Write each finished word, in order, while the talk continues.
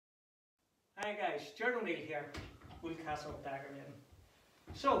Hi guys, Gerald O'Neill here, Castle decorating.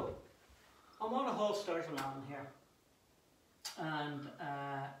 So, I'm on a Hallstairs landing here, and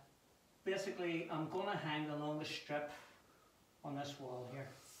basically I'm going to hang along the strip on this wall here.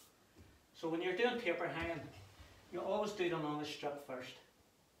 So when you're doing paper hanging, you always do it along the strip first,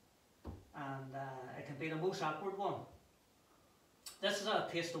 and it can be the most awkward one. This is a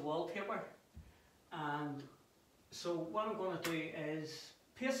paste of wallpaper, and so what I'm going to do is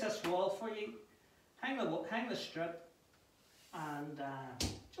paste this wall for you, hang the strip, and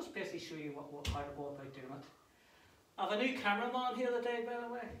just basically show you how to go about doing it. I have a new cameraman here today, by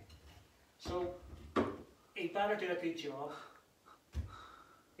the way, so he better do a good job.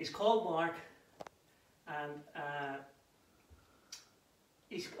 He's called Mark, and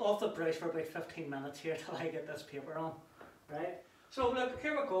he's off the brush for about 15 minutes here till I get this paper on, right? So look,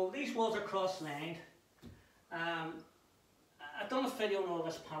 here we go. These walls are cross-lined. I've done a video on all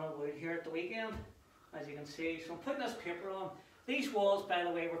this panel wood here at the weekend, as you can see. So I'm putting this paper on. These walls, by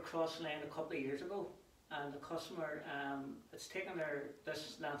the way, were cross-lined a couple of years ago, and the customer, it's taken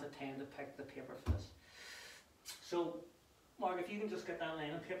this length of time to pick the paper for this. So, Mark, if you can just get that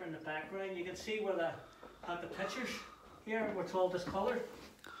line of paper in the background, you can see where the pictures here were all discoloured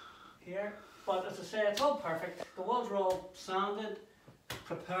here. But as I say, it's all perfect. The walls are all sanded,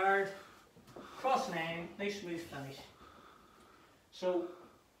 prepared, cross-lined, nice smooth finish. So,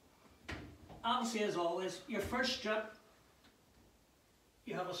 obviously, as always, your first strip,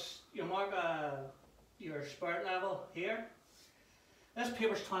 you mark your spirit level here. This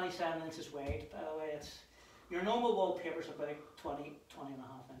paper is 27 inches wide, by the way. Your normal wallpaper is about 20 and a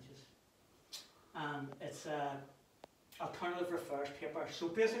half inches. And it's alternative reverse paper. So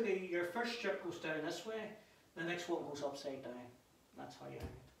basically, your first strip goes down this way, the next one goes upside down. That's how you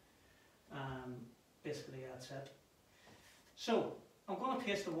hang it. Basically, that's it. So, I'm going to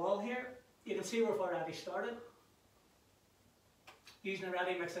paste the wall here. You can see we've already started. Using a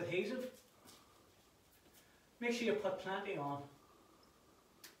ready mix adhesive. Make sure you put plenty on.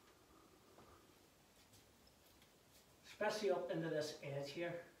 Especially up into this edge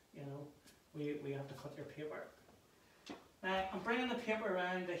here, you know, we have to cut your paper. I'm bringing the paper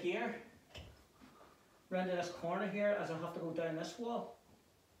around to here, around to this corner here, as I have to go down this wall.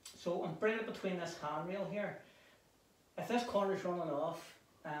 So I'm bringing it between this handrail here. If this corner is running off,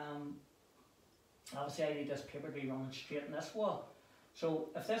 obviously I need this paper to be running straight in this wall. So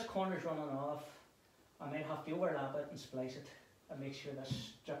if this corner is running off, I might have to overlap it and splice it and make sure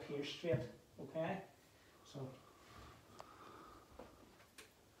this strip here is straight, okay? So,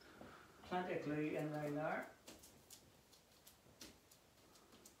 plenty of glue in around there.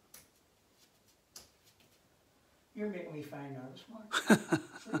 You're making me fine nervous, Mark.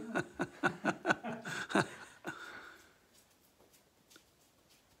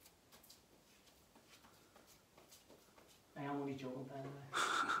 I am only joking, by the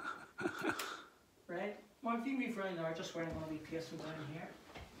way. Right, Mark, if you move around there, just where I'm going to be pasting down here.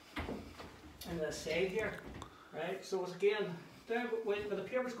 And the side here. Right, so it's again, down where the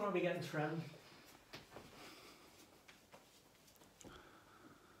paper's going to be getting trimmed.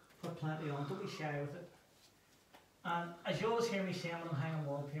 Put plenty on, don't be shy with it. And as you always hear me saying when I'm hanging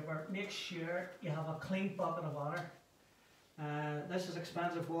wallpaper, make sure you have a clean bucket of water. This is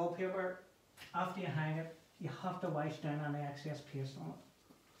expensive wallpaper. After you hang it, you have to wash down any excess paste on it.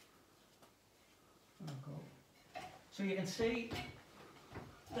 There we go. So you can see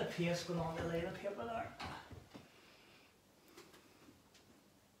the paste going on the line of paper there.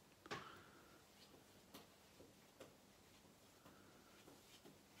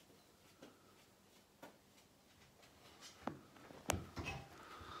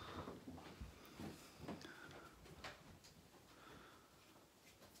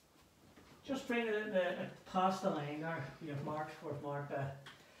 Just bring it past the line there. We've marked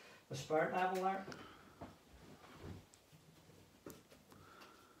the spirit level there.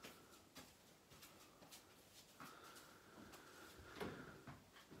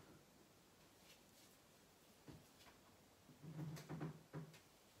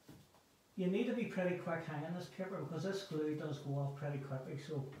 You need to be pretty quick hanging this paper because this glue does go off pretty quickly.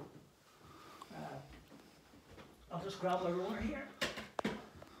 So I'll just grab my roller here.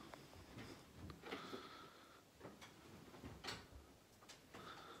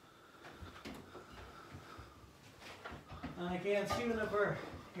 And again, see whenever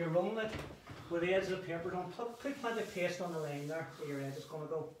you're rolling it with the edge of the paper, don't put plenty of paste on the line there where your edge is going to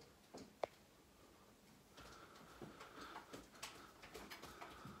go.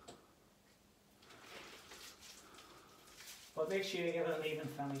 But make sure you give it an even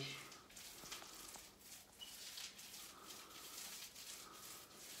finish.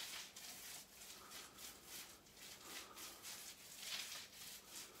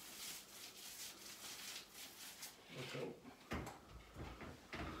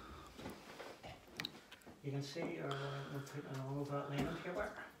 you can see, or we're putting it on over that linen paper.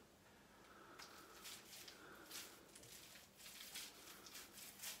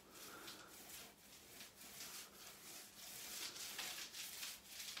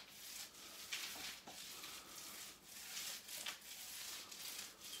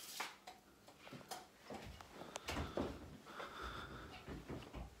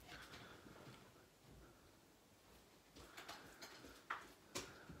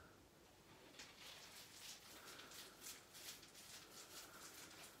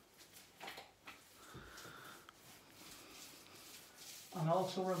 And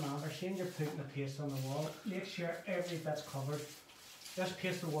also remember, seeing you're putting the paste on the wall, make sure every bit's covered. This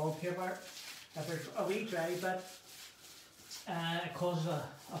paste of wallpaper, if there's a wee dry bit, it causes a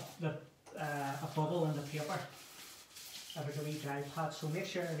bubble in the paper. If there's a wee dry patch, so make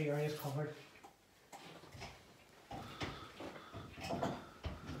sure every area is covered.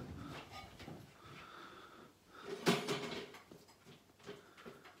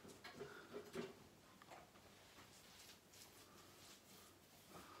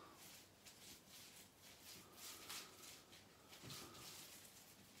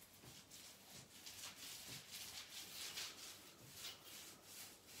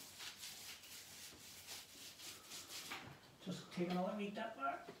 Just take another wee dip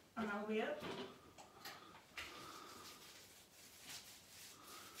there, and that'll be it.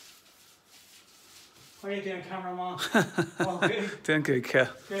 How are you doing, cameraman? Oh, good. Doing good, Kev.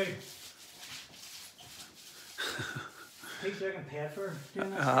 Good. He's looking paid for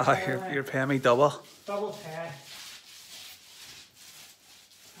doing this. You're paying me double. Double pay.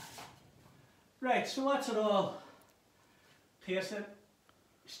 Right, so that's it all pasted.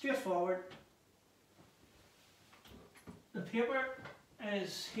 Straightforward. The paper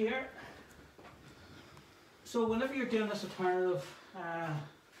is here. So whenever you're doing this alternative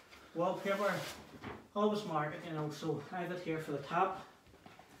wallpaper, always mark it, you know. So I have it here for the top.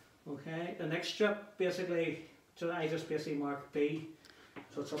 Okay, the next strip basically, so I just basically mark B,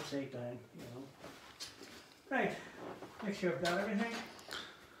 so it's upside down, you know. Right, make sure I've got everything.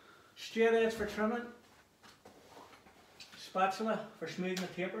 Straight edge for trimming. Spatula for smoothing the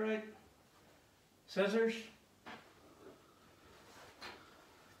paper out. Scissors.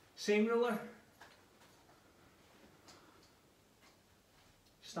 Seam ruler.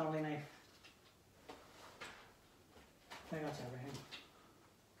 Stanley knife. I think that's everything.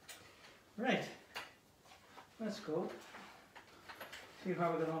 Right, let's go. See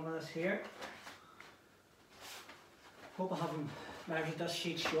how we get on with this here. Hope I haven't measured this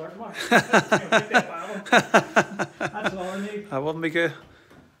sheet short, Mark. That's all I need. That wouldn't be good.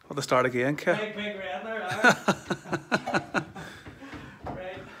 I'll have to start again, Kev. Big red there, alright.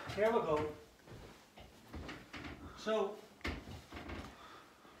 Right, here we go. So,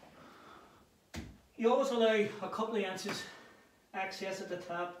 you always allow a couple of inches excess at the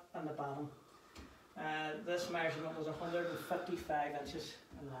top and the bottom. This measurement was 155 inches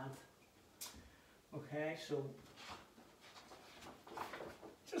in length. Okay, so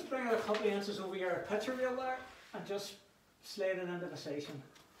just bring it a couple of inches over your picture reel there and just slide it into the station.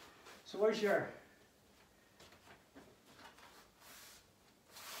 So where's your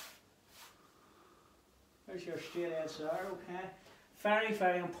straight edge there, okay? Very,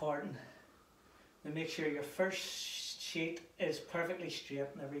 very important to make sure your first sheet is perfectly straight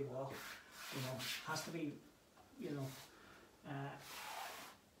in every wall. You know, has to be, you know,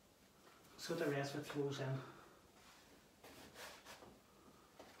 so the rest of it flows in.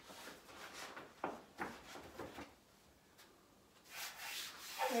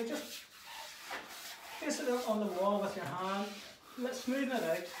 Okay, just place it on the wall with your hand. Let's smooth it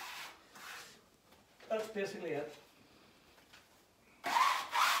out. That's basically it.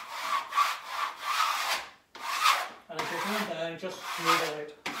 And if you're going down, just smooth it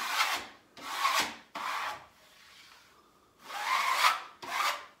out.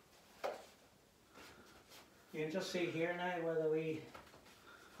 You can just see here now where the wee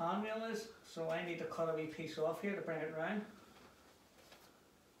handmill is, so I need to cut a wee piece off here to bring it round.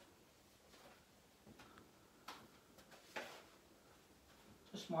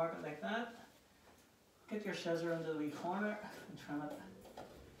 Just mark it like that. Get your scissor into the wee corner and trim it.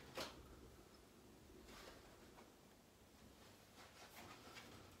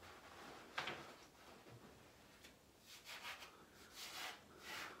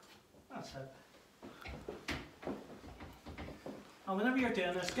 That's it. And whenever you're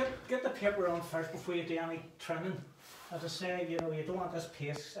doing this, get the paper on first before you do any trimming. As I say, you know, you don't want this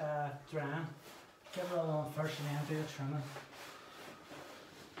paste drying. Get it all on first and then do the trimming.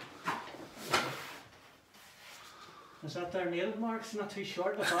 Is that their nail marks? Not too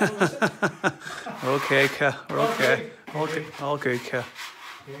short at the bottom, is it? Okay, Ka. We're okay. All Okay. All good, Ka.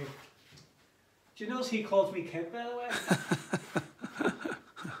 Good. Do you notice he calls me kid, by the way?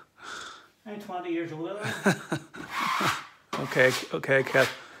 I'm 20 years older than him. Okay, okay, Ka.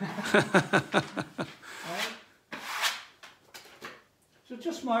 Right. So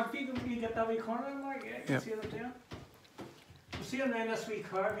just mark, you get that wee corner, Mark? Yeah, you can Yep. see it up there. So see around this wee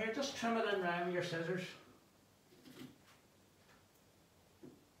curve here, just trim it in round with your scissors.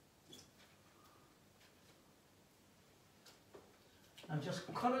 And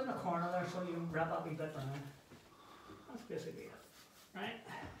just cut it in the corner there so you can wrap that wee bit around. That's basically it. Right?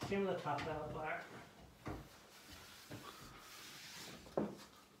 Same with the top of the bar.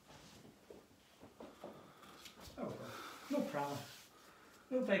 Oh, no problem.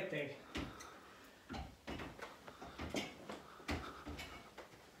 No big deal.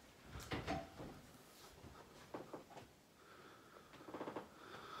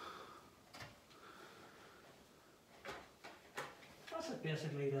 That's it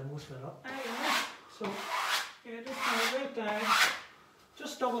basically the most of it up. So, yeah, just kind of right down.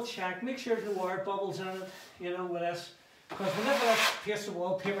 Just double check, make sure the water bubbles in it, you know, with this. Because whenever this piece of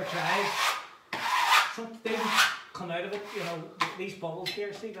wallpaper dries, something come out of it, you know, these bubbles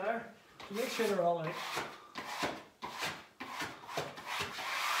here, see there? So make sure they're all out.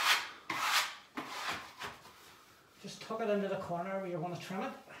 Just tuck it into the corner where you want to trim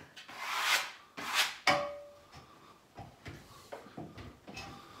it.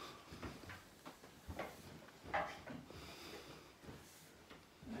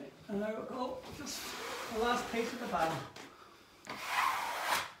 And there we go, just the last piece at the bottom.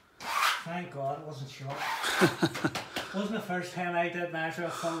 Thank God it wasn't short. Wasn't the first time I did measure a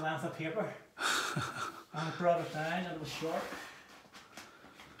full length of paper. And I brought it down and it was short.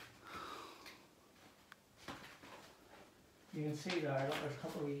 You can see there, look, there's a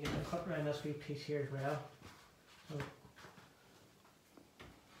couple of wee, I cut around this wee piece here as well. So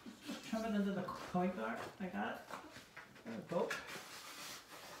just trim it into the point there, like that. There we go.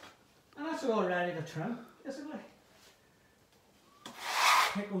 And that's all ready to trim, basically.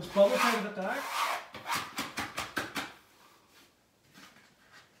 Take those bubbles out of it there.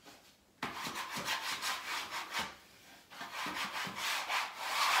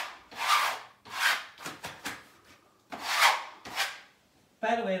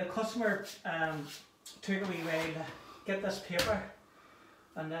 By the way, the customer took a wee while to get this paper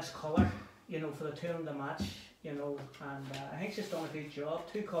and this colour, you know, for the two of them to match, you know, and I think she's done a good job.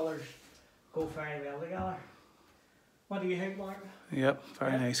 Two colours go very well together. What do you think, Mark? Yep,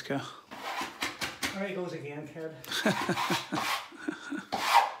 very nice, Ka. There he goes again, kid.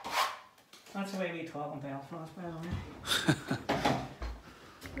 That's the way we talk in Belfast, by the way.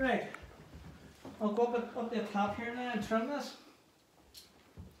 Right. I'll go up the top here now and trim this.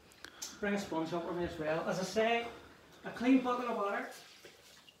 Bring a sponge up with me as well. As I say, a clean bucket of water,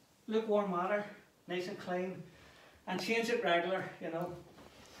 lukewarm water, nice and clean, and change it regular, you know.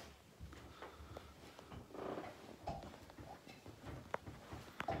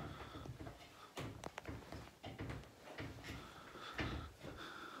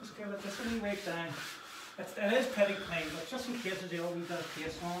 Just give it just a wee wipe down. It is pretty clean, but just in case there's a wee bit of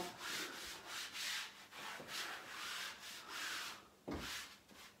paste on it.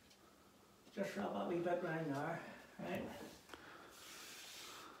 Just wrap that wee bit round there, right?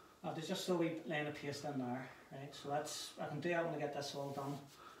 Oh, there's just a wee line of paste in there, right? So that's, I can do that when I get this all done.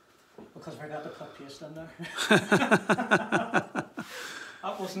 Because I forgot to put paste in there.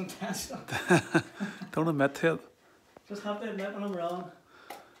 That wasn't intentional. Don't admit to it. Just have to admit when I'm wrong.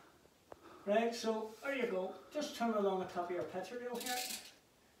 Right, so there you go. Just trim along the top of your picture reel here.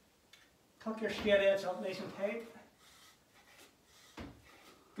 Tuck your straight edge up nice and tight.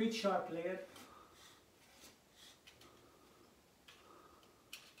 Good sharp blade.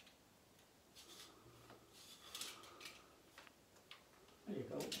 There you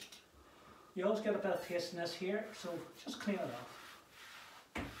go. You always get a bit of paste in this here, so just clean it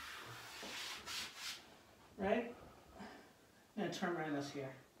off. Right? And turn around this here.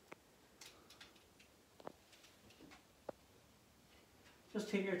 Just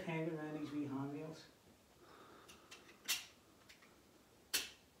take your time around these wee hand wheels.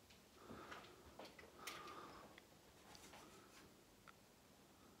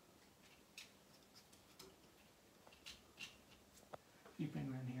 You bring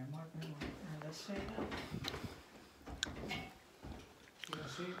around here, Mark, around this side now. You can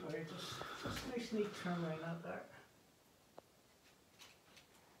see where you just nice neat turn around that there.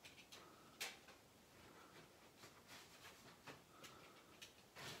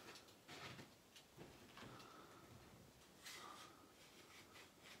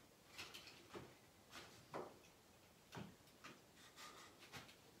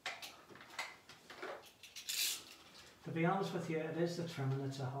 to be honest with you, it is the trimming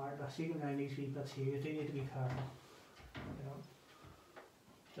that's a hard. I see going down these wee bits here, you do need to be careful. You know,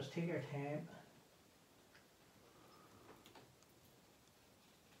 just take your time.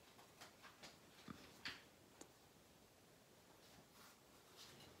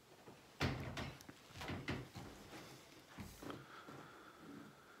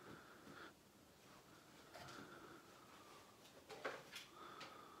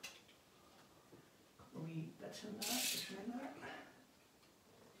 Wee bits in there, just in there.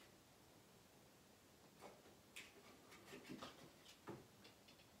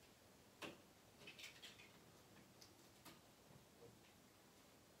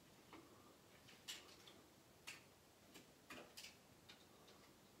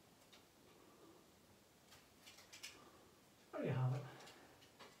 There you have it.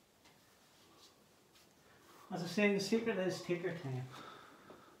 As I say, the secret is take your time.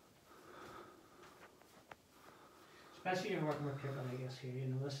 Especially if you're working with paper like this here, you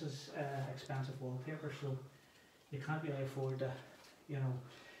know, this is expensive wallpaper, so you can't really afford to, you know,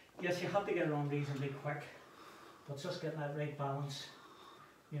 yes, you have to get it on reasonably quick, but just getting that right balance,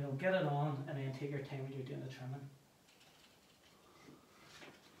 you know, get it on and then take your time when you're doing the trimming.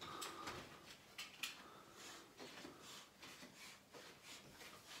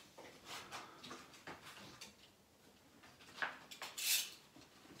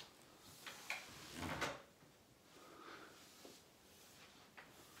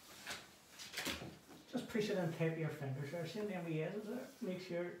 Just push it and tape your fingers there. See them wee edges there? Make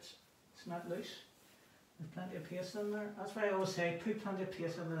sure it's not loose. There's plenty of paste in there. That's why I always say put plenty of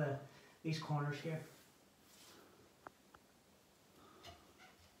paste into these corners here.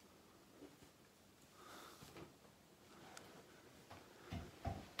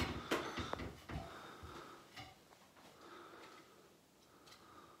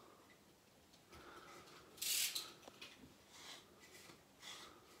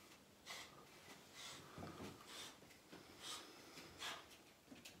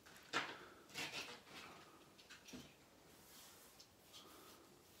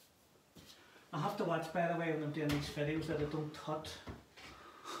 I have to watch, by the way, when I'm doing these videos that I don't tut.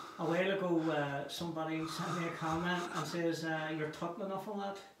 A while ago, somebody sent me a comment and says, you're tutting enough on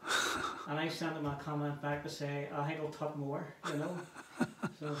that. And I sent them a comment back to say, I think I'll tut more, you know.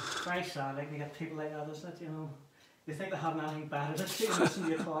 So it's very sad, like, you get people like that, isn't it, you know. They think they haven't anything better to do than listen to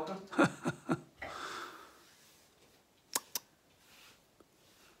you talking.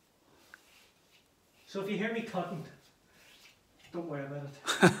 So if you hear me tutting, don't worry about it.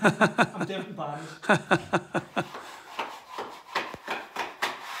 I'm doing bodies.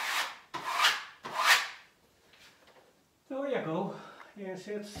 There you go. You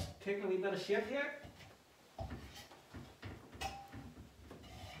see it's taking a wee bit of shape here.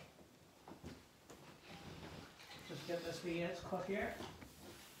 Just get this wee edge cut here.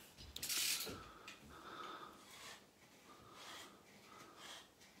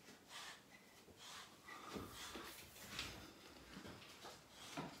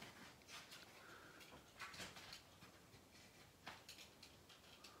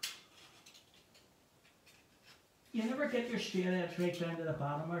 You never get your straight edge right down to the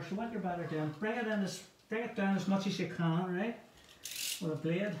bottom, or so what you're better doing, bring it down as much as you can, right? With a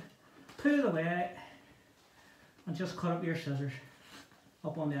blade. Put it away and just cut up your scissors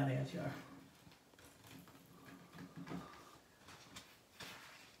up on that edge there.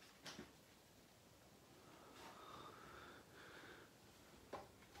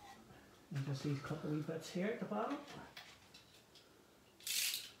 And just these couple wee bits here at the bottom.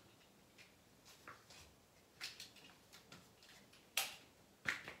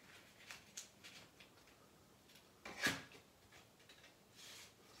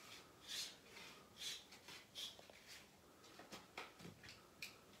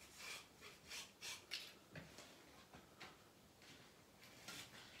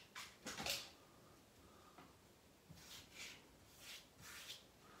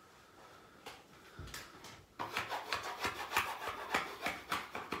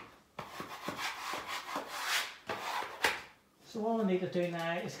 So all I need to do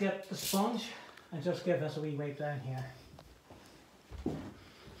now is get the sponge and just give this a wee wipe down here.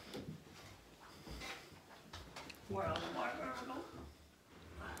 Where else? There we go.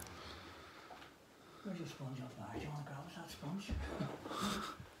 Where's your sponge up there? Do you want to grab us that sponge?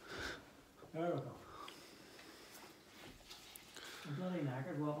 There we go. I'm bloody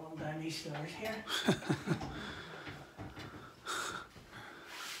knackered wobbling down these stairs here.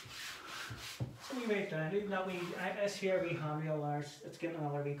 We right down, even that this here wee handrail there, it's getting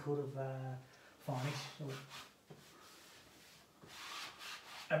another wee coat of varnish. So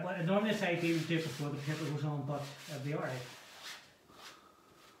Normally it's ideal to do it before the paper goes on, but it'll be alright.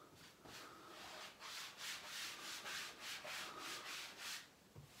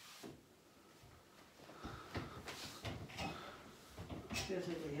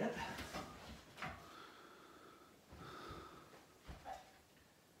 Basically it.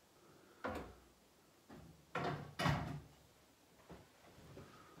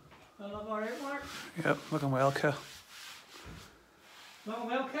 That look alright, Mark? Yep, looking well, Kel. Looking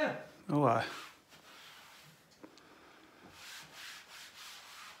well, Kev? Oh, aye.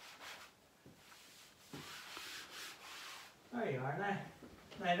 There you are now.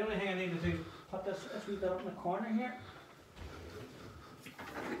 Now the only thing I need to do is put this wee bit up in the corner here.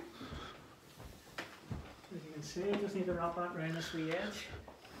 As you can see, I just need to wrap that around this wee edge.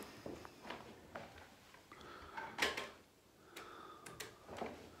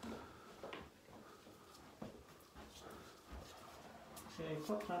 So you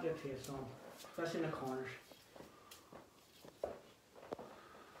put plenty of paste on, especially in the corners.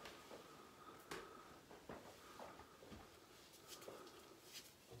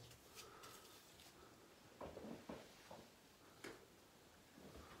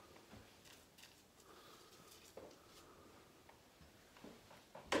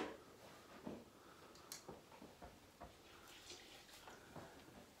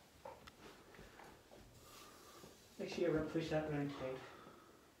 Make sure you push that round tight.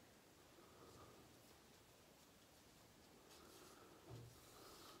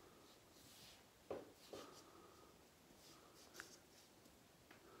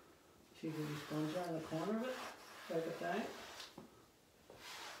 See the sponge on the corner of it, like it down.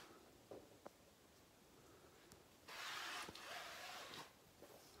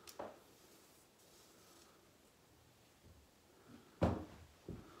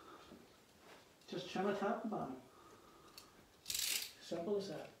 Just trim the top and bottom. Simple as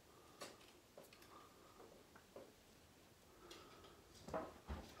that.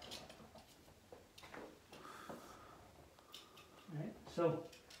 Right, so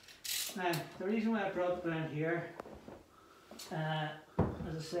now the reason why I brought it down here,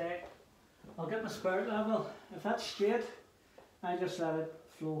 as I say, I'll get my spirit level. If that's straight, I just let it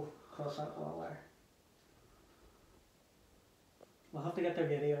flow across that wall there. We'll have to get the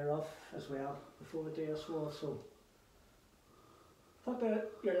radiator off as well before we do this wall, so put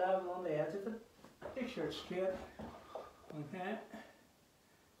your level on the edge of it, make sure it's straight, okay.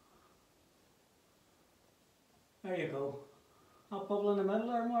 There you go. Not bubble in the middle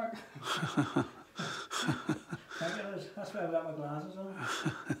there, Mark. Think it is. That's why I've got my glasses on.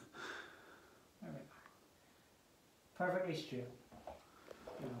 There we go. Perfectly straight.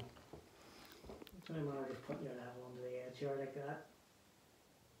 You know. It's only a matter of putting your level onto the edge here like that.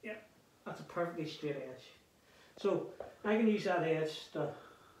 Yep, that's a perfectly straight edge. So I can use that edge to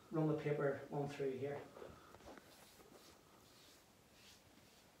run the paper on through here.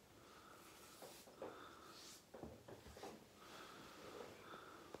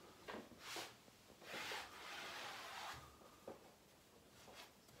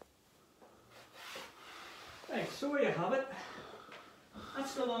 Right, so there you have it.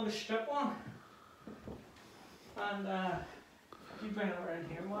 That's the longest strip one. And you bring it around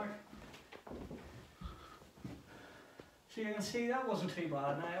here, Mark. So you can see that wasn't too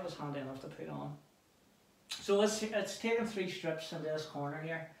bad now, it was handy enough to put on. So it's taken 3 strips in this corner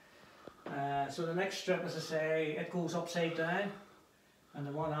here. So the next strip, as I say, it goes upside down, and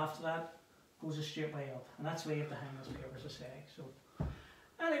the one after that goes a straight way up. And that's the way you have to hang this paper, as I say. So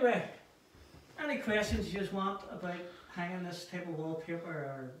anyway, any questions you just want about hanging this type of wallpaper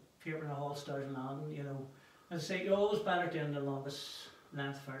or paper in the Hallstairs and landing, you know, as I say, you're always better doing the longest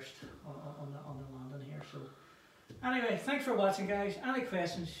length first on the landing here. So anyway, thanks for watching, guys. Any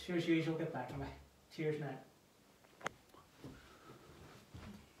questions, as usual, get back to me. Cheers now.